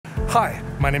Hi,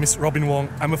 my name is Robin Wong.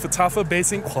 I'm a photographer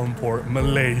based in Kuala Lumpur,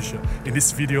 Malaysia. In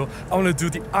this video, I want to do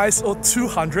the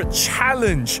ISO200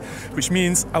 challenge, which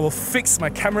means I will fix my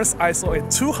camera's ISO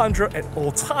at 200 at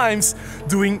all times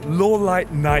doing low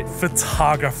light night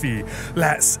photography.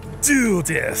 Let's do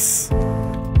this!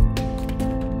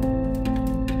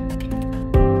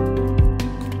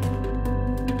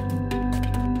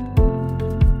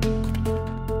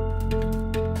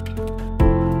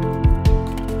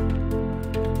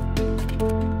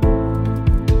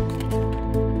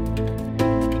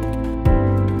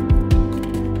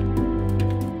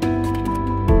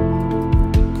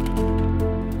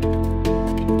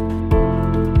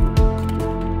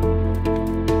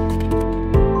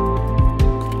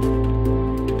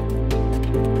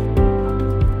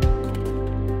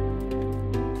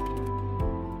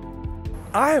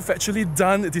 I have actually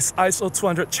done this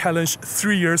ISO200 challenge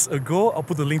 3 years ago. I'll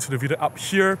put the link to the video up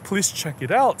here. Please check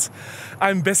it out.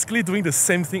 I'm basically doing the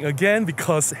same thing again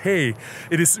because, hey,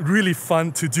 it is really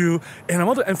fun to do. And I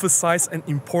want to emphasize an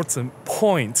important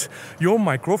point. Your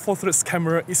Micro Four Thirds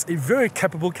camera is a very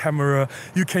capable camera.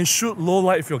 You can shoot low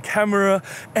light with your camera.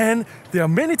 And there are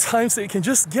many times that you can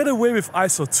just get away with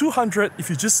ISO200 if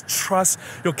you just trust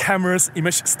your camera's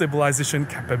image stabilization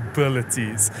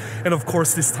capabilities. And of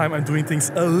course, this time I'm doing things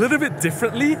a little bit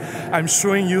differently. I'm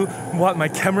showing you what my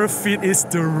camera feed is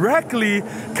directly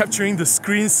capturing the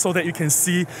screen so that you can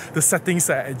see the settings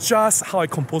that I adjust, how I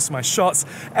compose my shots,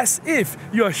 as if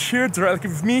you are here directly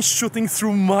with me shooting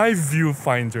through my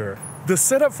viewfinder. The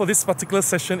setup for this particular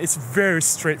session is very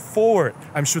straightforward.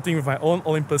 I'm shooting with my own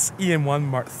Olympus EM1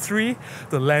 Mark III.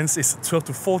 The lens is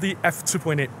 12-40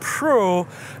 f2.8 Pro.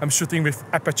 I'm shooting with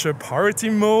aperture priority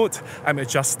mode. I'm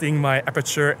adjusting my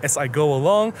aperture as I go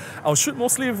along. I'll shoot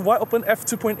mostly with wide open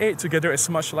f2.8 to gather as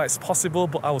much light as possible,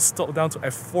 but I will stop down to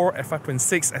f4,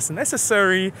 f5.6 as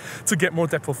necessary to get more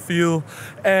depth of field.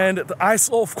 And the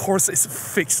ISO, of course, is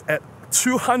fixed at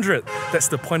 200. That's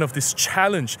the point of this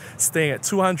challenge, staying at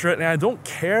 200, and I don't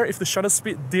care if the shutter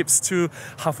speed dips to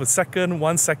half a second,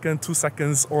 1 second, 2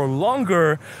 seconds or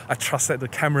longer. I trust that the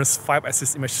camera's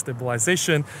 5-axis image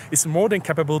stabilization is more than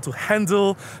capable to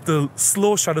handle the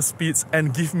slow shutter speeds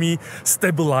and give me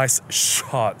stabilized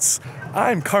shots.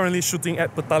 I'm currently shooting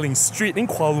at Petaling Street in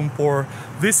Kuala Lumpur.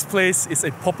 This place is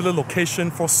a popular location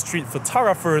for street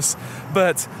photographers,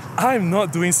 but I'm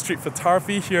not doing street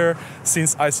photography here.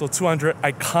 Since ISO 200,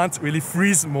 I can't really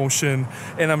freeze motion,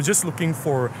 and I'm just looking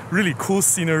for really cool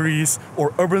sceneries or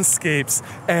urbanscapes,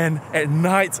 and at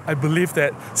night I believe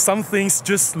that some things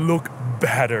just look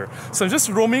better. So I'm just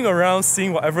roaming around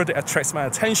seeing whatever that attracts my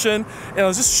attention, and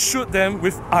I'll just shoot them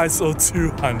with ISO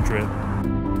 200.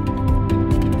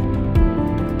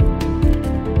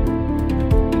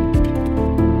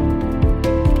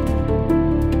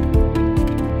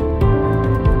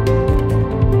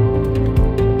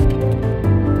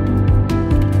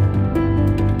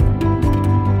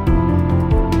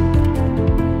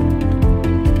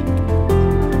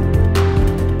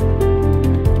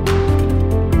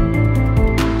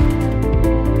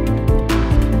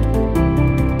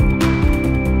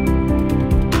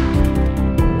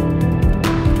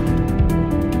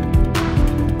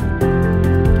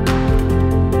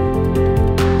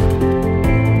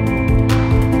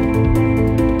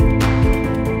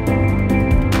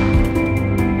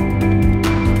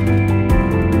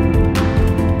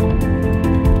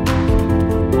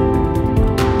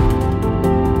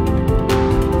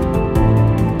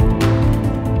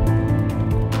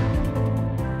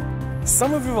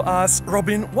 Some of you will ask,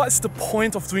 Robin, what's the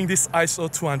point of doing this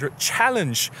ISO 200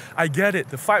 challenge? I get it,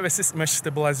 the 5-axis image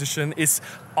stabilization is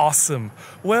awesome.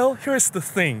 Well, here's the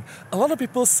thing. A lot of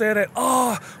people say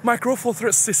that, Micro Four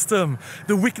Thirds system,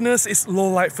 the weakness is low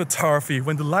light photography.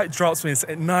 When the light drops when it's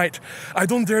at night, I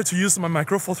don't dare to use my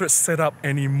Micro Four Thirds setup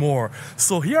anymore.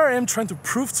 So here I am trying to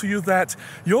prove to you that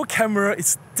your camera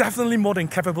is definitely more than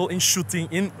capable in shooting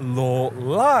in low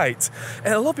light.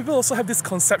 And a lot of people also have this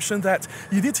conception that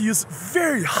you need to use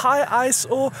very high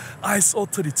ISO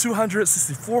 3200,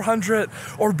 6400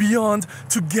 or beyond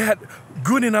to get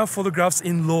good enough photographs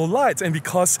in low light, and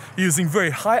because you're using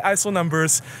very high ISO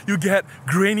numbers, you get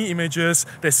grainy images,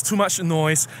 there's too much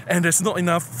noise, and there's not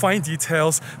enough fine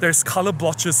details, there's color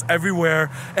blotches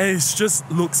everywhere, and it just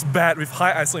looks bad with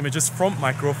high ISO images from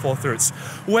Micro Four Thirds.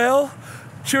 Well,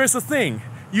 here's the thing.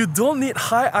 You don't need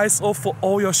high ISO for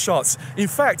all your shots. In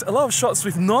fact, a lot of shots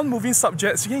with non-moving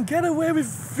subjects, you can get away with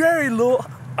very low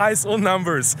ISO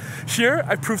numbers. Here,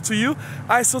 I prove to you,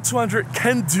 ISO 200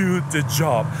 can do the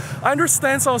job. I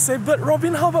understand some will say, but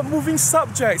Robin, how about moving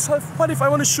subjects? What if I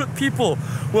want to shoot people?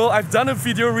 Well, I've done a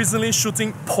video recently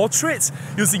shooting portraits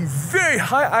using very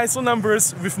high ISO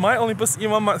numbers with my Olympus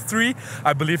E1 Mark III.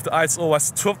 I believe the ISO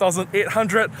was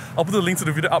 12,800. I'll put the link to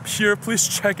the video up here. Please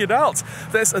check it out.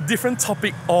 That's a different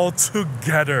topic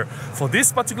altogether. For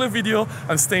this particular video,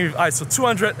 I'm staying with ISO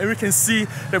 200 and we can see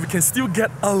that we can still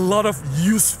get a lot of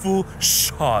useful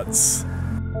shots.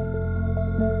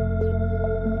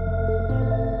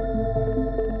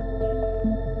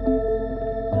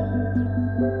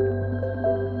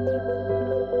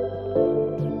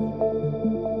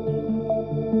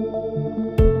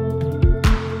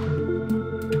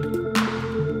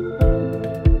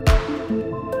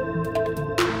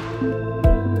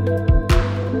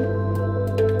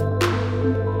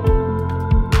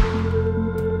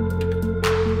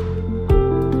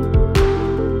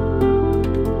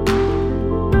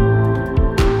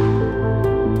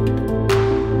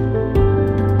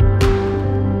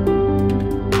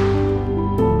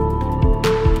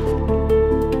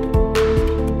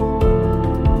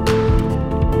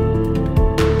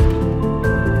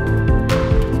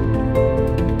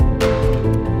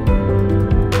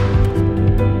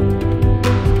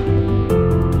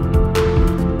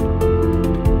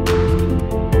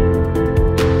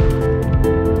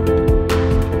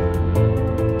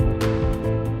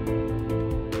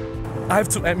 I have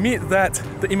to admit that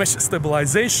the image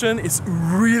stabilization is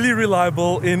really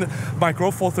reliable in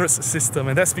Micro Four Thirds system,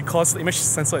 and that's because the image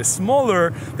sensor is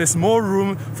smaller, there's more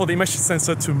room for the image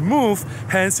sensor to move,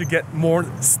 hence you get more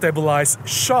stabilized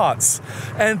shots.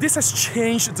 And this has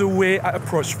changed the way I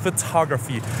approach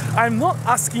photography. I'm not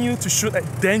asking you to shoot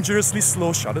at dangerously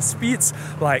slow shutter speeds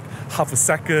like half a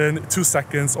second, 2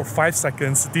 seconds, or 5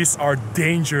 seconds. These are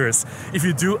dangerous. If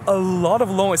you do a lot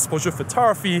of long exposure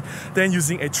photography, then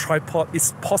using a tripod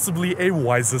is possibly a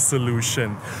wiser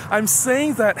solution. I'm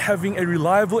saying that having a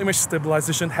reliable image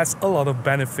stabilization has a lot of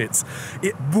benefits.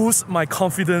 It boosts my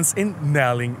confidence in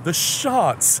nailing the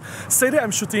shots. Say that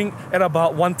I'm shooting at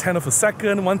about 1/10 of a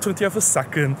second, 1/20 of a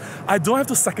second. I don't have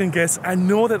to second guess. I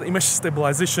know that the image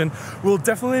stabilization will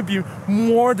definitely be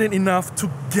more than enough to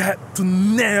get to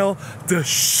nail the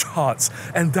shots.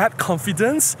 And that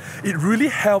confidence, it really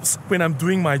helps when I'm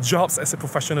doing my jobs as a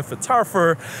professional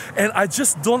photographer, and I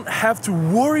just don't have to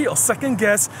worry or second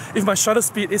guess if my shutter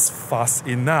speed is fast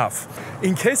enough.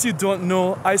 In case you don't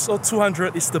know, ISO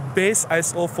 200 is the base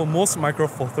ISO for most Micro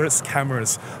Four Thirds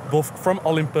cameras, both from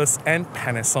Olympus and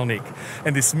Panasonic.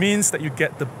 And this means that you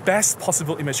get the best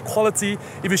possible image quality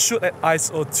if you shoot at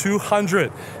ISO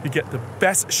 200. You get the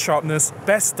best sharpness,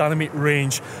 best dynamic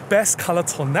range, best color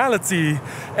tonality,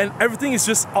 and everything is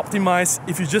just optimized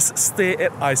if you just stay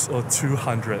at ISO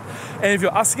 200. And if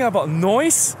you're asking about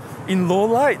noise in low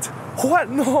light, what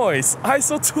noise?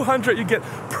 ISO 200, you get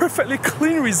perfectly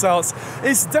clean results.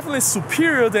 It's definitely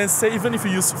superior than, say, even if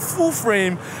you use full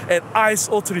frame at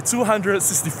ISO 3200,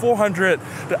 6400.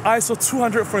 The ISO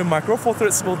 200 for your Micro Four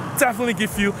Thirds will definitely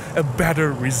give you a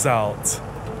better result.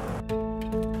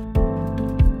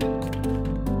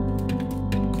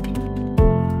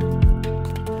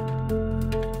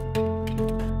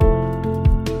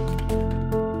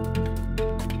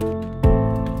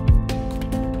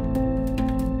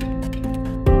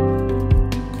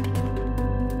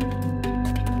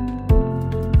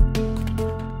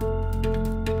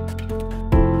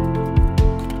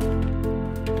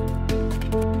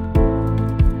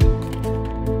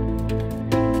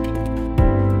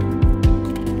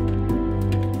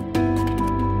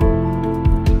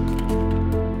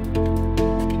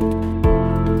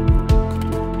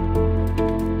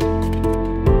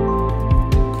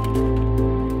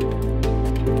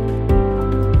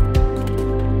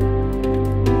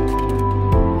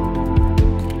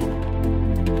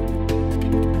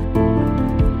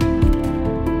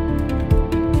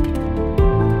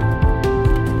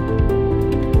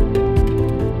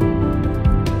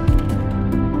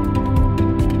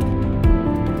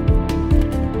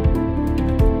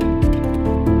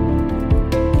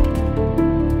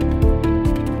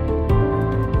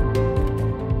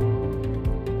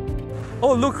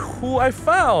 Oh, look who I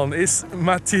found! It's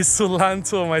Matti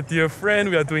Sulanto, my dear friend.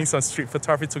 We are doing some street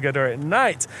photography together at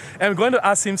night. And I'm going to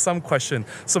ask him some questions.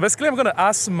 So basically, I'm going to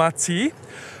ask Matti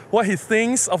what he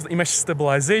thinks of the image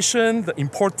stabilization, the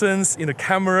importance in the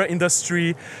camera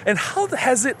industry, and how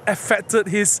has it affected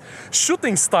his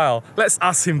shooting style. Let's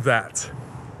ask him that.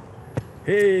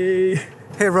 Hey!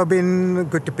 Hey Robin,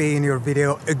 good to be in your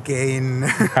video again.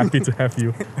 Happy to have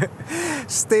you.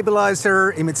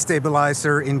 Stabilizer, image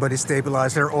stabilizer, in-body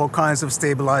stabilizer, all kinds of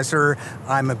stabilizer.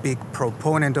 I'm a big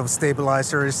proponent of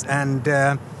stabilizers, and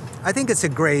I think it's a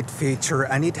great feature,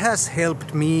 and it has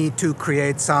helped me to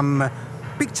create some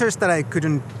pictures that I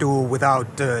couldn't do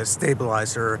without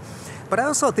stabilizer. But I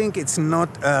also think it's not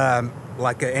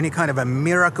like any kind of a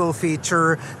miracle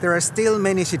feature. There are still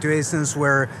many situations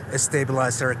where a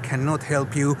stabilizer cannot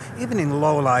help you, even in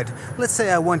low light. Let's say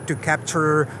I want to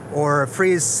capture or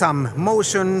freeze some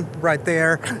motion right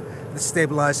there. The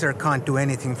stabilizer can't do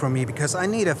anything for me because I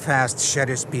need a fast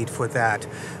shutter speed for that.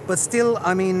 But still,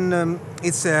 I mean,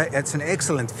 it's an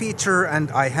excellent feature,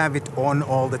 and I have it on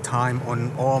all the time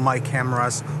on all my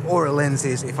cameras or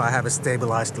lenses if I have a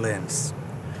stabilized lens.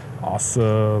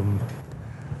 Awesome.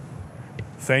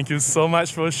 Thank you so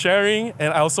much for sharing.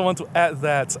 And I also want to add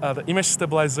that the image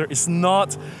stabilizer is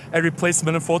not a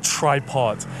replacement for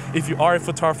tripod. If you are a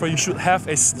photographer, you should have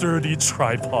a sturdy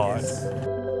tripod. Yes.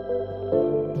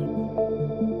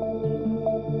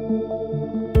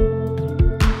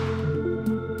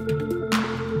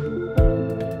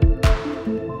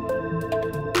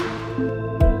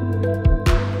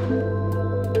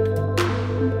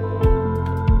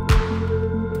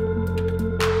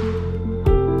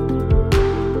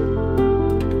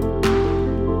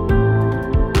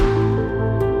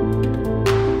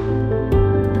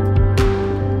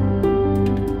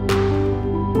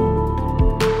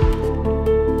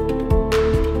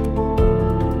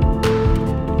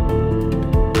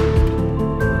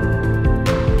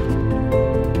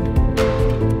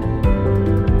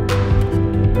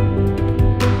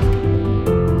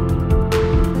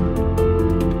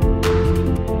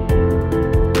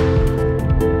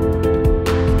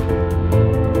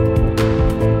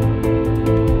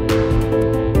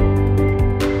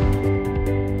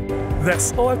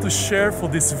 That's all I have to share for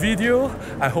this video.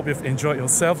 I hope you've enjoyed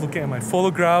yourself looking at my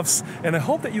photographs, and I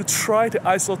hope that you try the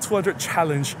ISO200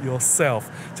 challenge yourself.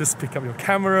 Just pick up your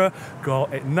camera, go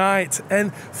out at night,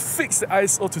 and fix the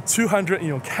ISO to 200 in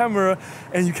your camera,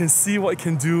 and you can see what it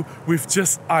can do with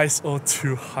just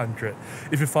ISO200.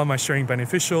 If you found my sharing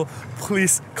beneficial,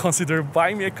 please consider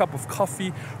buying me a cup of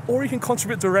coffee, or you can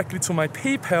contribute directly to my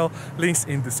PayPal. Links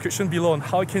in the description below on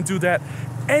how you can do that.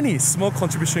 Any small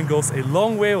contribution goes a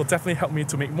long way. It will definitely help me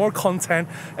to make more content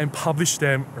and publish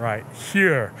them right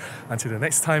here. Until the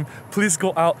next time, please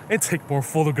go out and take more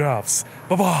photographs.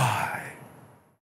 Bye-bye.